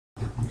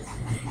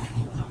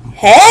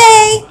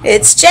Hey,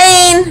 it's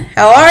Jane.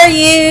 How are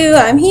you?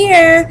 I'm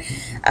here.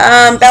 Been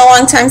a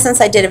long time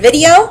since I did a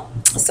video,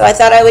 so I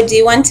thought I would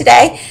do one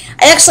today.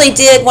 I actually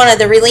did one of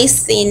the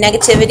release the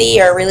negativity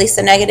or release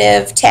the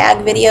negative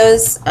tag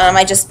videos.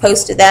 I just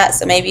posted that,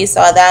 so maybe you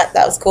saw that.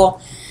 That was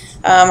cool.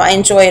 I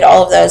enjoyed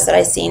all of those that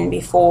I've seen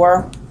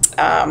before.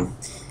 Some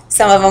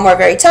of them were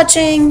very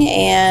touching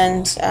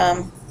and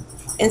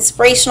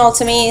inspirational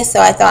to me, so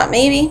I thought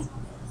maybe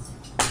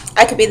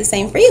I could be the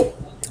same for you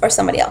or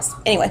somebody else.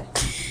 Anyway.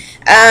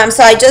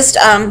 So I just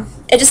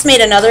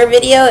made another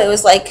video. It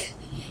was like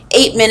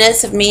 8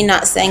 minutes of me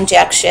not saying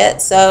jack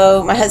shit.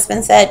 So my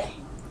husband said,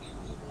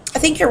 I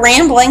think you're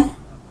rambling.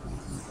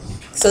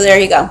 So there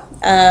you go.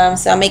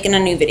 So I'm making a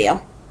new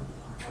video.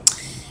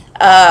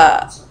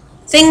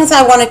 Things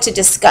I wanted to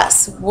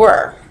discuss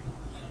were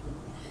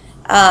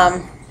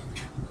Tom,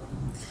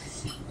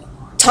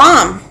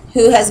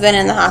 who has been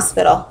in the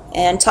hospital.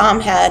 And Tom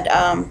had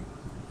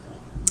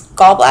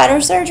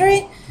gallbladder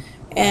surgery.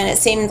 And it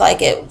seemed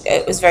like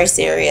it was very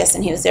serious,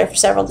 and he was there for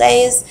several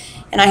days.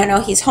 And I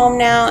know he's home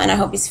now, and I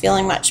hope he's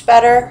feeling much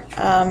better.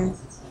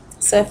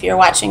 So if you're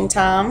watching,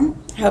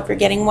 Tom, I hope you're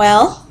getting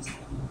well.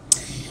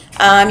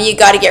 You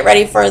got to get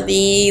ready for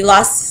the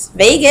Las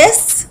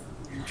Vegas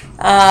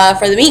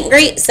for the meet and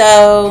greet,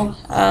 so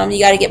you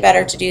got to get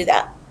better to do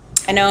that.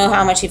 I know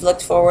how much you've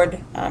looked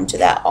forward to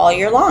that all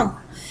year long.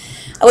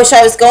 I wish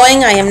I was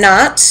going. I am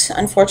not,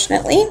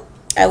 unfortunately.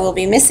 I will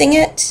be missing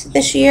it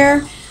this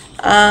year.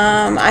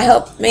 I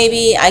hope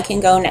maybe I can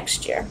go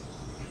next year.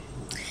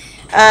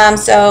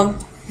 So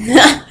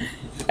I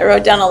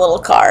wrote down a little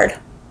card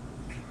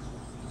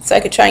so I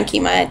could try and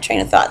keep my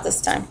train of thought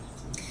this time.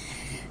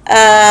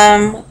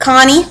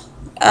 Connie,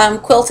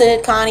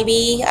 quilted Connie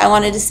B. I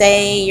wanted to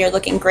say you're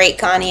looking great,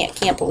 Connie. I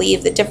can't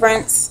believe the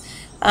difference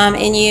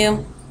in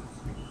you.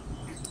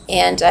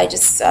 And I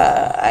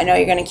know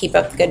you're going to keep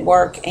up the good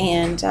work,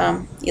 and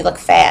you look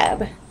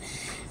fab.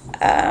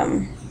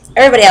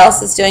 Everybody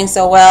else is doing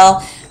so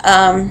well.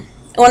 I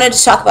wanted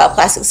to talk about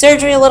plastic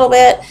surgery a little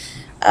bit.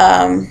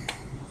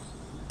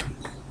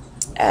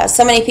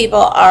 So many people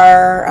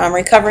are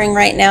recovering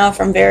right now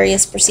from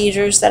various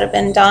procedures that have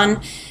been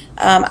done.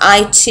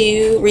 I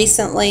too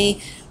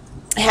recently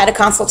had a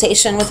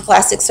consultation with a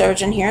plastic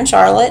surgeon here in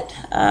Charlotte.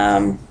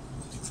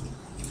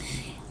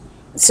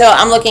 So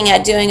I'm looking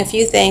at doing a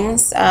few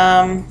things.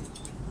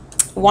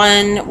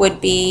 One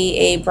would be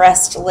a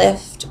breast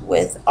lift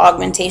with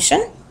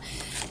augmentation.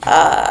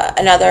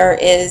 Another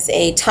is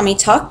a tummy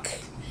tuck,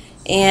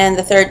 and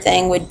the third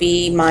thing would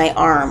be my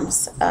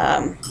arms.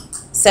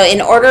 So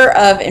in order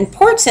of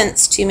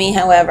importance to me,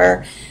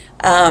 however,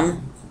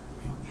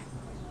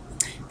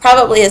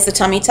 probably is the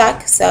tummy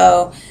tuck.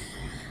 So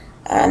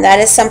that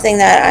is something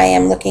that I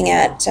am looking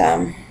at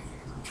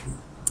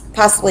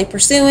possibly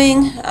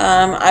pursuing.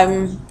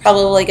 I'm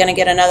probably going to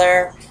get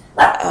another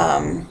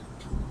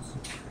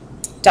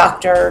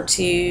doctor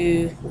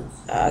to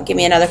give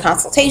me another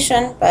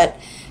consultation, but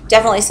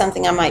definitely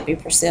something I might be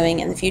pursuing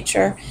in the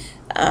future,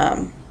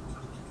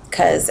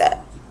 because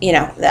you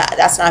know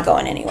that's not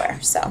going anywhere.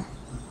 So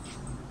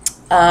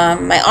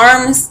my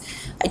arms,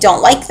 I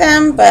don't like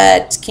them,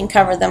 but can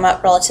cover them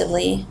up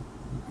relatively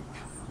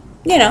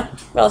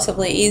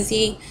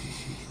easy.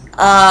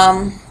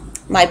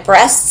 My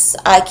breasts,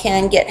 I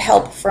can get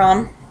help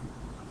from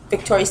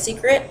Victoria's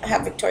Secret. I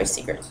have Victoria's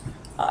Secret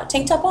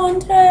tank top on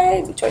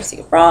today, Victoria's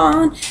Secret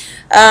bra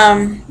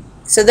on.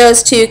 So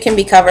those two can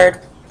be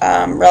covered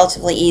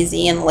relatively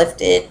easy and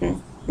lifted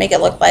and make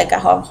it look like I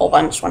have a whole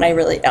bunch when I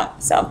really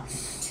don't. So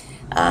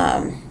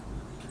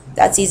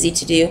that's easy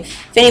to do.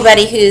 If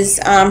anybody who's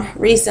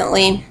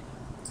recently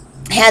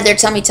had their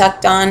tummy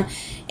tucked on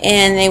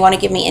and they want to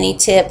give me any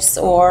tips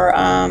or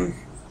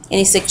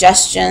any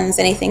suggestions,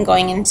 anything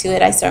going into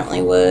it, I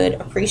certainly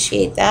would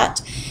appreciate that.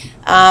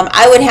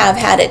 I would have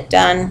had it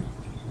done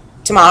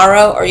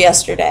tomorrow or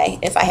yesterday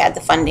if I had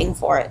the funding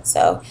for it.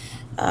 So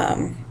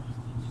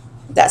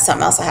that's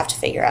something else I have to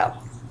figure out.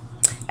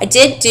 I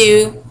did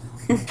do,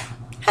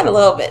 had a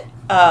little bit,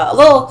 a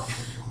little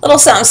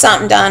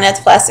something done at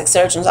the plastic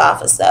surgeon's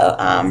office, though.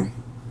 I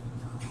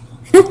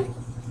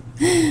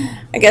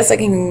guess I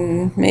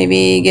can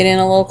maybe get in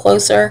a little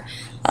closer.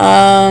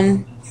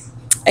 I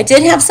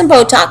did have some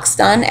Botox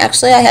done.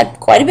 Actually, I had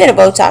quite a bit of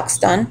Botox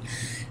done.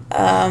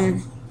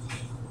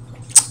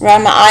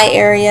 Around my eye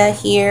area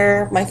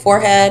here, my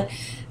forehead.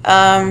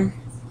 I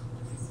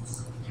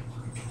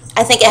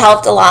think it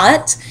helped a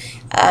lot.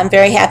 I'm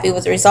very happy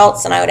with the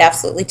results, and I would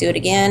absolutely do it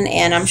again,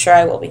 and I'm sure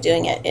I will be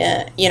doing it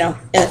in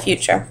the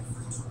future.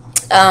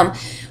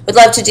 Would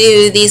love to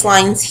do these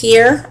lines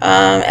here,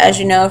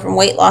 as you know, from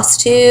weight loss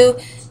too,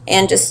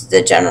 and just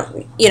the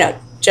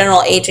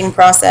general aging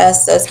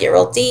process. Those get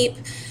real deep.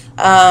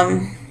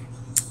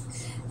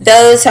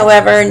 Those,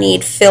 however,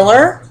 need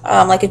filler,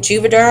 like a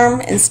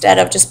Juvederm instead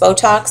of just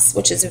Botox,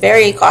 which is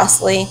very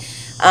costly.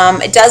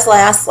 It does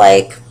last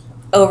like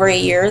over a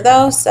year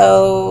though,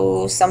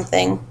 so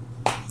something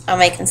I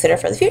may consider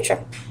for the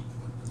future.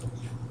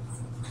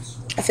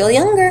 I feel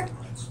younger.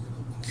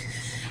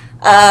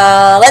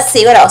 Let's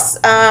see what else.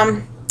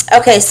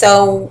 Okay,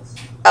 so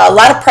a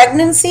lot of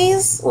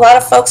pregnancies. A lot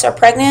of folks are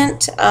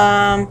pregnant.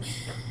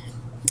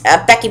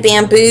 Becky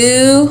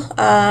Bamboo,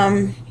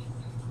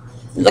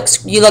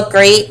 you look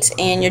great,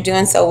 and you're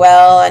doing so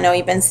well. I know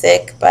you've been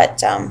sick,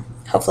 but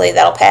hopefully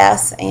that'll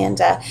pass,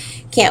 and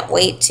can't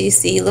wait to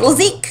see little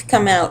Zeke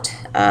come out.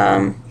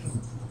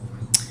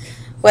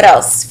 What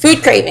else?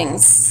 Food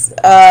cravings.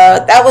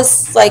 That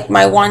was like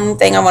my one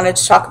thing I wanted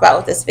to talk about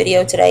with this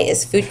video today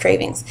is food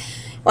cravings.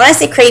 When I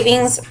say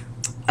cravings,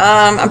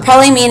 I'm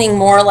probably meaning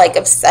more like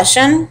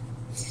obsession.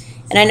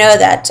 And I know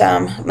that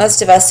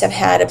most of us have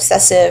had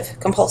obsessive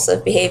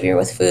compulsive behavior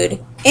with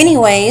food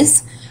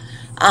anyways.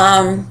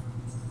 Right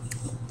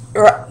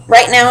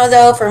now,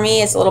 though, for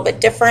me, it's a little bit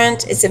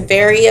different. It's a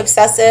very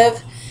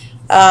obsessive.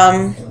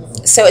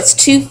 So it's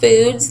two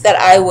foods that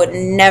I would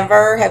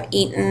never have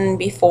eaten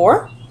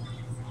before.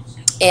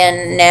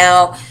 And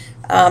now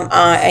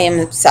I am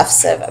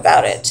obsessive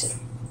about it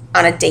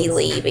on a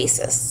daily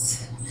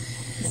basis.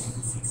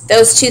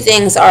 Those two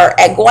things are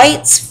egg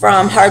whites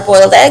from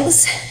hard-boiled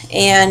eggs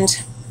and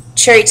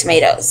cherry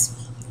tomatoes.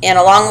 And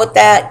along with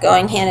that,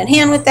 going hand in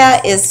hand with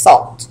that, is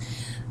salt.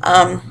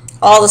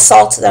 All the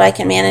salt that I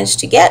can manage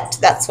to get,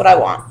 that's what I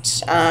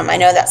want. I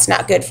know that's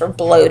not good for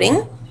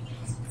bloating.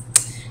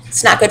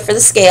 It's not good for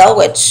the scale,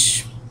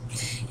 which,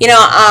 you know,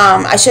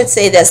 I should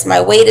say this.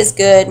 My weight is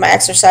good. My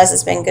exercise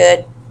has been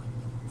good.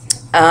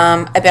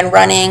 I've been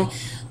running.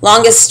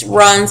 Longest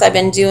runs I've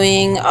been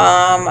doing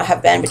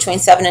have been between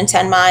 7 and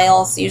 10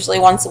 miles, usually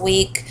once a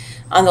week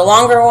on the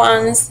longer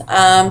ones,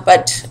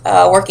 but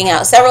working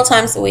out several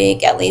times a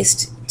week, at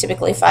least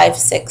typically 5,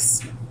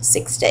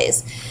 6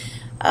 days.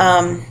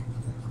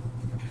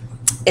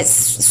 It's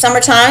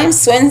summertime,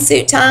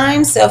 swimsuit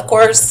time, so of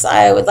course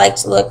I would like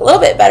to look a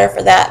little bit better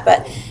for that,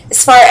 but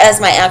as far as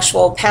my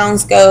actual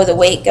pounds go, the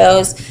weight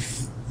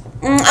goes,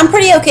 I'm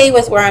pretty okay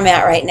with where I'm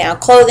at right now.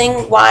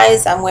 Clothing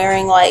wise, I'm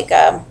wearing like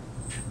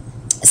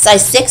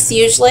size 6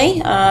 usually,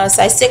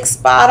 size 6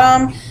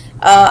 bottom,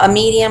 a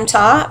medium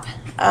top.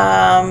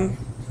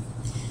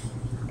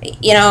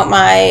 You know,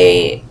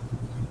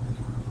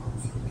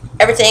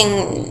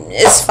 everything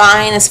is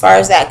fine as far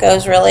as that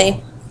goes,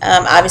 really.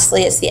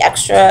 Obviously, it's the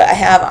extra I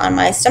have on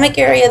my stomach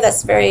area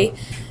that's very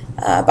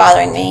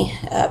bothering me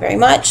very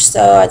much,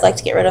 so I'd like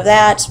to get rid of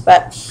that.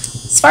 But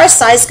as far as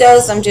size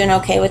goes, I'm doing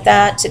okay with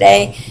that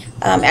today.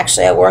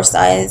 Actually, I wore a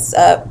size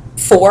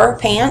 4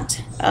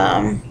 pant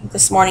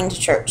this morning to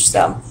church,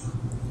 so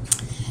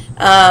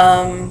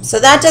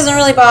that doesn't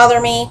really bother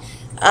me.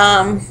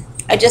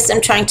 I just am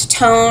trying to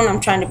tone.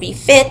 I'm trying to be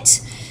fit.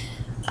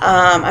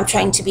 I'm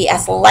trying to be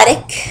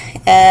athletic,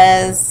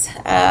 as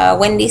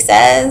Wendy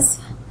says.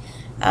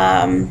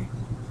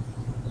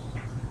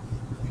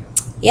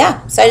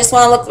 Yeah, so I just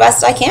want to look the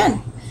best I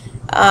can.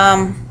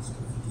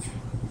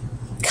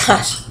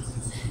 Gosh,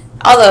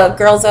 all the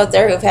girls out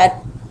there who've had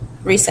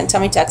recent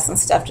tummy tucks and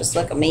stuff just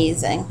look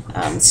amazing.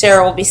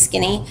 Sarah will be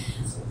skinny.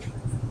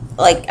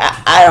 Like,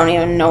 I don't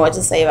even know what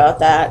to say about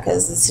that,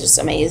 because it's just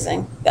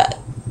amazing. That,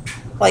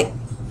 like,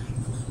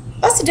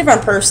 that's a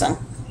different person.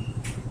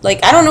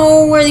 Like, I don't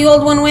know where the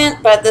old one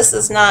went, but this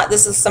is not,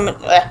 this is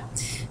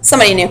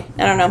somebody new.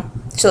 I don't know.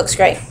 She looks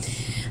great.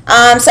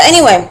 So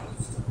anyway,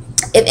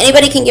 if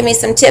anybody can give me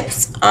some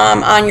tips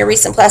on your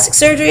recent plastic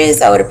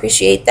surgeries, I would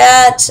appreciate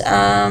that.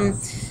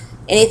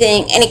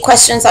 Any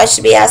questions I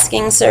should be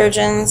asking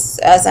surgeons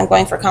as I'm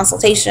going for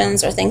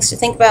consultations, or things to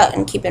think about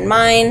and keep in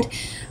mind.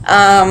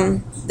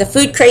 The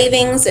food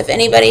cravings, if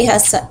anybody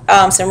has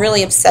some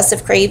really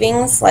obsessive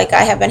cravings like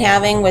I have been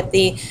having with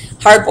the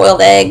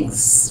hard-boiled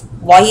eggs,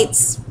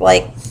 whites,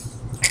 like,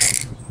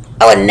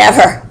 I would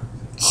never,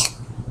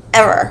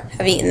 ever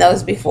have eaten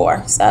those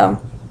before. So,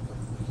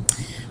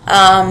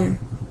 and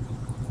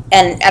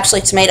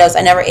actually tomatoes,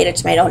 I never ate a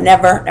tomato,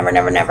 never.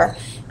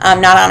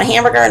 Not on a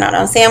hamburger, not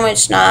on a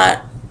sandwich,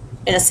 not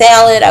in a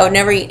salad. I would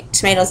never eat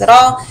tomatoes at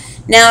all.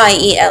 Now I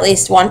eat at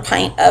least 1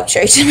 pint of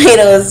cherry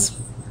tomatoes,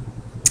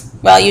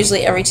 well,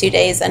 usually every 2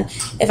 days, and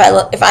if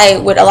I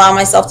would allow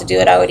myself to do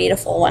it, I would eat a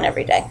full one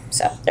every day.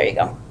 So there you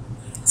go.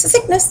 It's a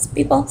sickness,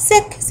 people.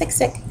 Sick.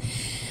 That's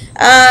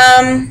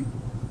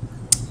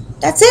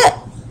it.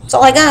 That's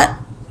all I got.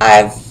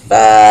 I've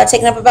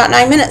taken up about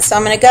 9 minutes, so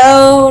I'm going to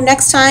go.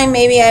 Next time,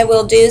 maybe I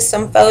will do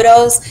some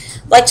photos.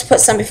 I'd like to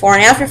put some before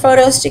and after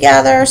photos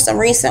together, some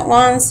recent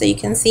ones, so you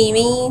can see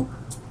me.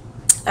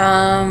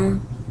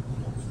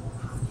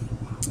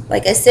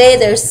 Like I say,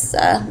 there's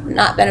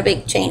not been a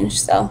big change,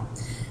 so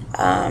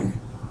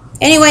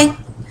anyway,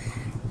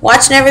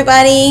 watching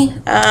everybody.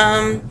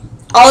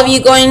 All of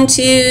you going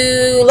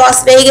to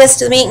Las Vegas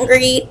to the meet and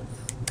greet.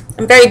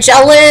 I'm very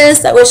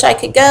jealous. I wish I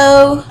could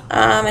go,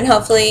 and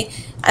hopefully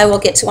I will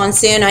get to one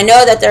soon. I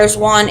know that there's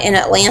one in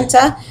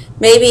Atlanta,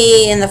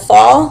 maybe in the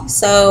fall,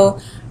 so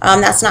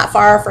that's not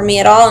far from me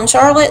at all in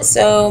Charlotte,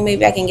 so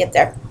maybe I can get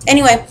there.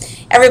 Anyway,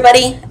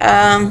 everybody,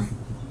 have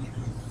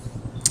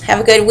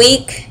a good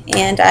week,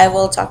 and I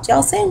will talk to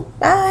y'all soon.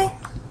 Bye.